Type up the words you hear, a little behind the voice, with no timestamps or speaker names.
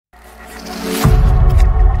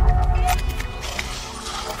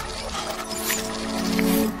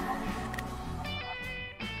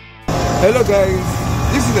Hello guys,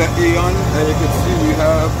 this is an Aaon, and you can see we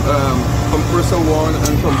have compressor 1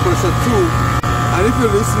 and compressor 2, and if you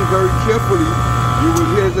listen very carefully you will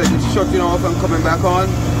hear that it's shutting off and coming back on.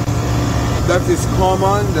 That is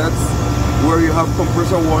common. That's where you have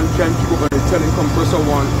compressor 1 can keep up and it's telling compressor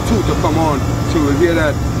 2 to come on, so you will hear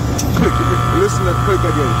that click. Listen to that click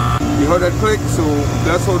again. You heard that click, so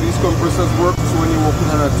that's how these compressors work. So when you're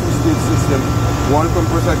working on a two-stage system, one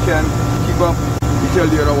compressor can keep up, you tell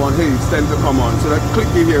the other one, hey, it's time to come on. So that click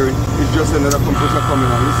you're hearing is just another compressor coming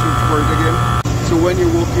on. Listen for it again. So when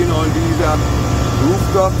you're working on these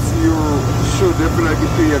rooftops, you should definitely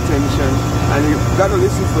pay attention, and you've got to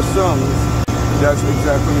listen for songs. That's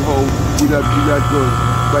exactly how we that do that good,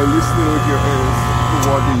 by listening with your ears to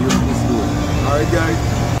what the unit is doing. Alright guys,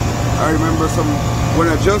 I remember when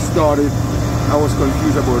I just started, I was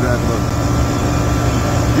confused about that, but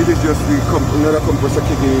this is just another compressor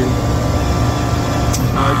kicking in.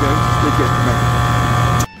 Alright guys, take care. Bye.